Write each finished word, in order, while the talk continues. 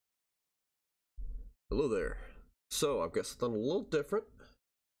Hello there. So I've got something a little different.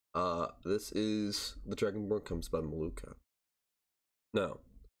 This is the Dragonborn comes by Malukah. Now,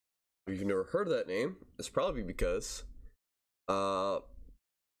 if you've never heard of that name, it's probably because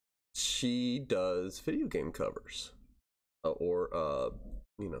she does video game covers, or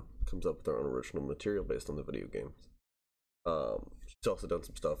comes up with her own original material based on the video games. She's also done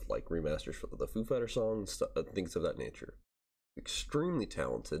some stuff like remasters for the Foo Fighter songs, things of that nature. Extremely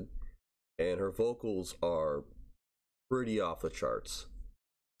talented, and her vocals are pretty off the charts.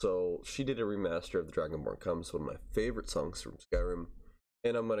 So she did a remaster of the Dragonborn Comes, one of my favorite songs from Skyrim,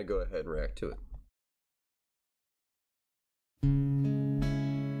 and I'm gonna go ahead and react to it.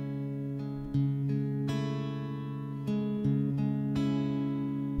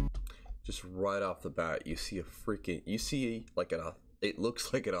 Just right off the bat, you see it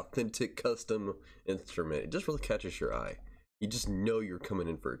looks like an authentic custom instrument. It just really catches your eye. You just know you're coming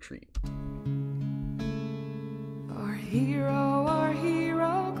in for a treat. Our hero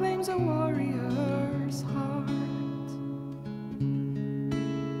claims a warrior's heart.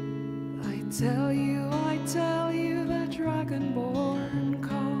 I tell you, the Dragonborn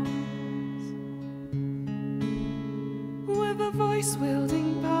comes with the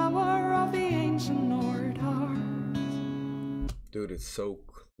voice-wielding power of the ancient Nord heart. Dude, it's so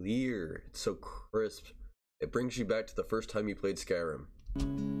clear, it's so crisp. It brings you back to the first time you played Skyrim.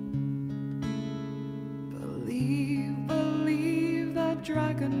 Believe that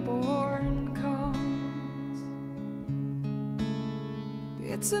Dragonborn comes.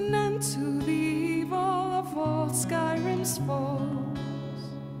 It's an end to the evil of all Skyrim's foes.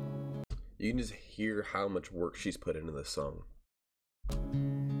 You can just hear how much work she's put into this song.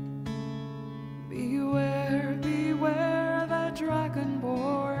 Beware, beware, that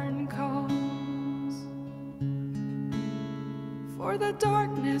Dragonborn comes. For the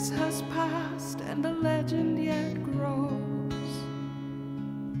darkness has passed and the legend yet grows.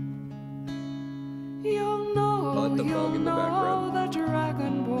 You'll know, the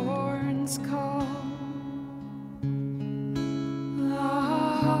Dragonborn's come.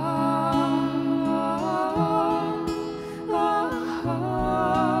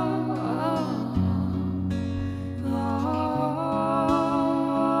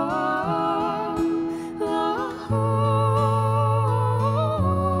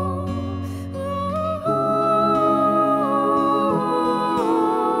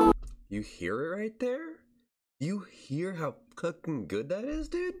 You hear it right there? You hear how fucking good that is,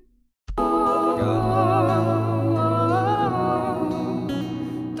 dude? Oh my god.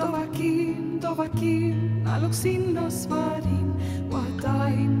 Dovakin, aloksin los varin,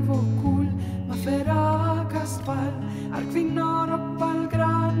 wadain vokul, mafera kaspal, arkvinor opal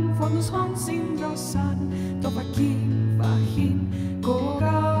gran, fondos honsin drosan, dovakin, vahin,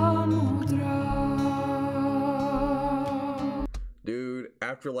 koganudra. Dude,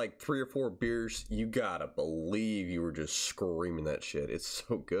 after like 3 or 4 beers, you gotta believe you were just screaming that shit. It's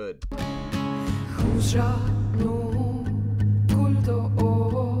so good.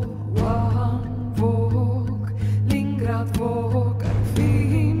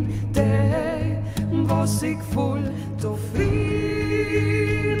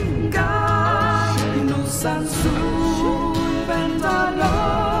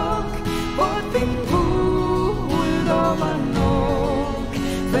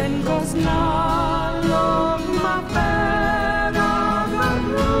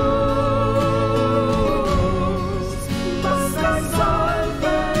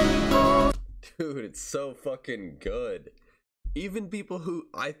 Dude, it's so fucking good. Even people who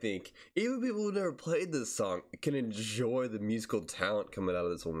never played this song can enjoy the musical talent coming out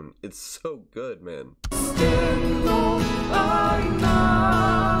of this woman. It's so good, man.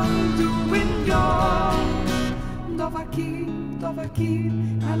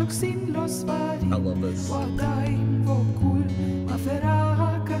 I love this.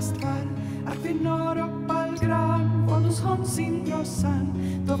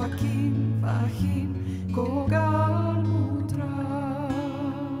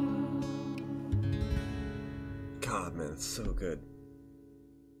 God, man, it's so good.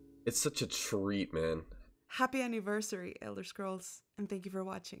 It's such a treat, man. Happy anniversary, Elder Scrolls, and thank you for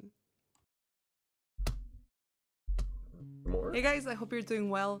watching. More? Hey guys, I hope you're doing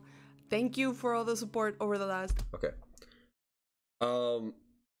well. Thank you for all the support over the last... Okay.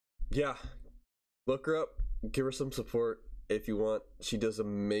 Yeah. Look her up. Give her some support if you want. She does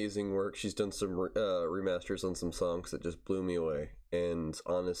amazing work. She's done some remasters on some songs that just blew me away. And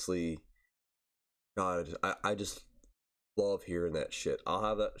honestly, God, I just love hearing that shit. I'll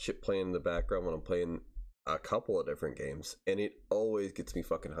have that shit playing in the background when I'm playing a couple of different games, and it always gets me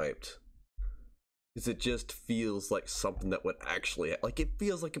fucking hyped. because it just feels like something that would actually, like, it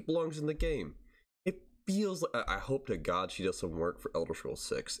feels like it belongs in the game. It feels like, I hope to God she does some work for Elder Scrolls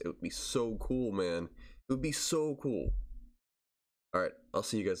 6. It would be so cool, man. It would be so cool. All right, I'll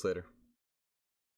see you guys later.